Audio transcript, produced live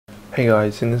Hey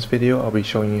guys, in this video I'll be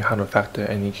showing you how to factor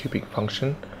any cubic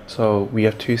function. So we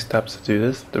have two steps to do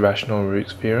this, the rational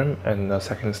roots theorem, and the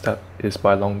second step is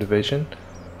by long division.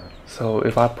 So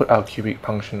if I put our cubic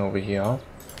function over here,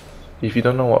 if you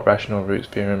don't know what rational roots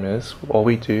theorem is, all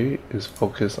we do is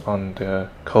focus on the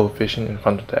coefficient in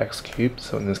front of the x cubed,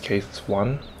 so in this case it's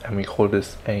 1, and we call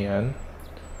this an,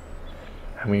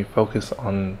 and we focus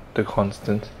on the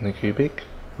constant in the cubic,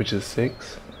 which is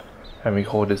 6, and we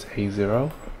call this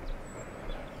a0.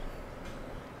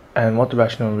 And what the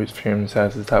rational roots theorem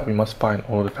says is that we must find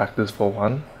all the factors for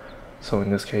 1, so in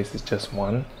this case it's just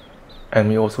 1, and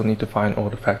we also need to find all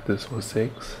the factors for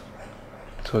 6,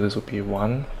 so this would be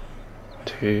 1,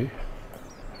 2,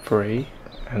 3,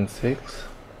 and 6.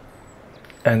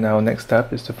 And our next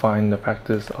step is to find the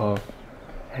factors of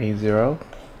a0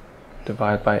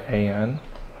 divided by an,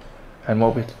 and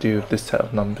what we have to do with this set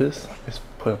of numbers is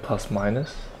put a plus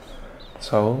minus.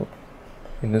 So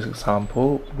in this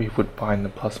example, we would find the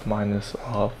plus minus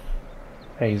of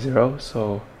a0,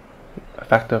 so a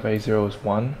factor of a0 is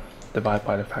 1, divided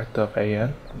by the factor of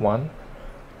an, 1,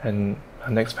 and our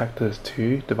next factor is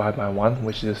 2, divided by 1,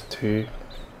 which is 2,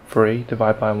 3,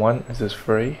 divided by 1 is just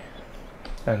 3,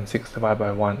 and 6 divided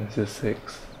by 1 is just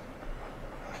 6.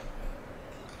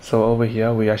 So over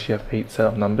here we actually have 8 set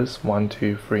of numbers, 1,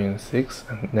 2, 3, and 6,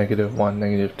 and -1,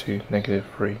 -2,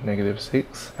 -3,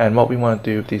 -6. And what we want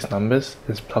to do with these numbers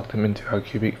is plug them into our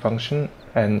cubic function,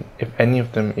 and if any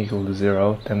of them equal to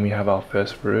 0, then we have our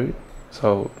first root.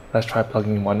 So let's try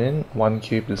plugging 1 in. 1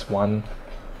 cubed is 1,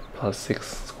 plus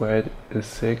 6 squared is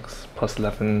 6, plus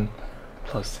 11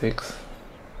 plus 6.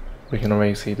 We can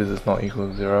already see this is not equal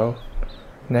to 0.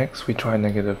 Next we try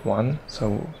 -1,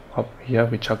 so up here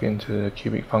we chuck into the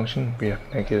cubic function, we have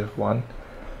 -1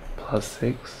 plus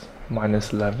 6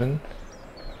 minus 11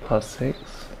 plus 6,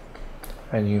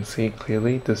 and you can see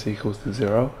clearly this equals to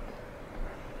 0,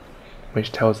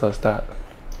 which tells us that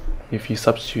if you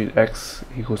substitute x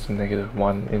equals to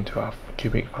 -1 into our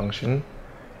cubic function,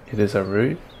 it is a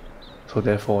root, so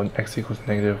therefore x equals to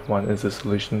 -1 is the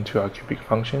solution to our cubic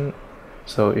function.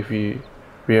 So if we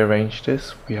rearrange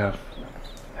this, we have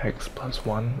x plus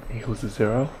 1 equals to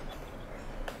 0,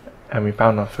 and we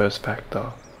found our first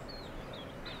factor.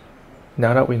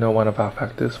 Now that we know one of our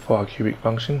factors for our cubic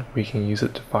function, we can use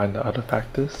it to find the other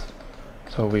factors.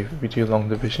 So we do long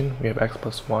division, we have x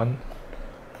plus 1,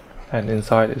 and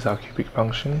inside is our cubic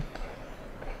function.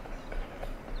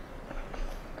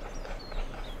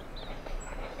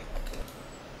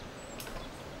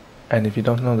 And if you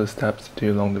don't know the steps to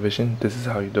do long division, this is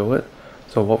how you do it.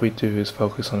 So what we do is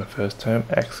focus on the first term,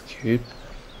 x cubed,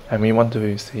 and we want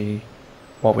to see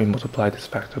what we multiply this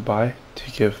factor by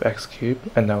to give x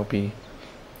cubed, and that will be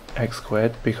x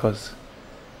squared, because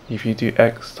if you do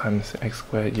x times x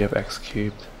squared, you have x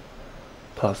cubed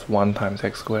plus 1 times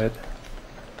x squared,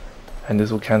 and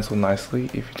this will cancel nicely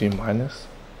if you do minus,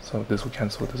 so this will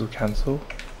cancel,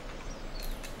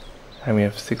 and we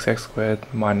have 6x squared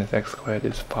minus x squared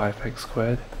is 5x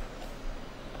squared.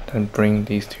 Then bring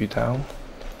these two down.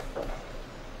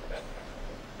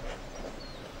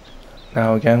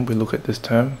 Now again we look at this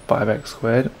term, 5x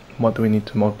squared. What do we need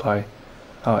to multiply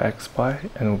our x by?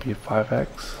 And it will be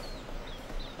 5x.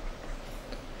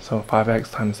 So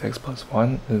 5x times x plus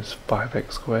 1 is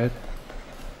 5x squared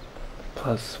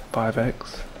plus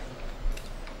 5x.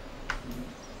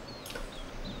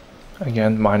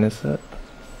 Again minus it,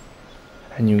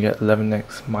 and you get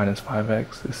 11x minus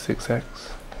 5x is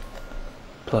 6x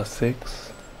plus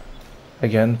 6.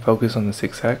 Again focus on the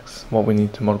 6x. What we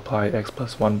need to multiply x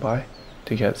plus 1 by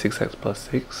to get 6x plus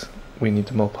 6, we need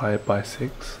to multiply it by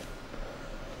 6.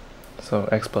 So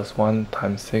x plus 1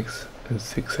 times 6 is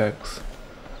 6x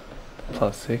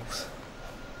plus 6,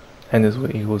 and this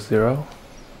will equal 0,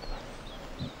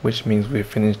 which means we've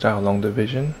finished our long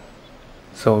division.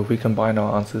 So if we combine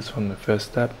our answers from the first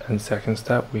step and second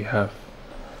step, we have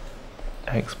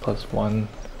x plus 1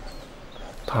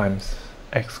 times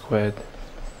x squared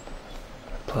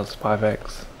plus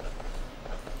 5x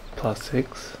plus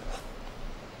 6,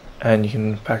 and you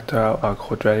can factor out our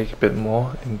quadratic a bit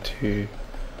more into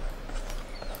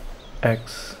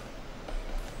x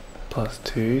plus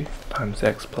 2 times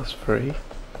x plus 3,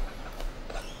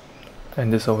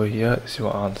 and this over here is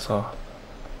your answer,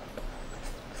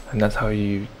 and that's how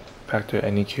you factor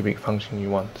any cubic function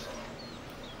you want.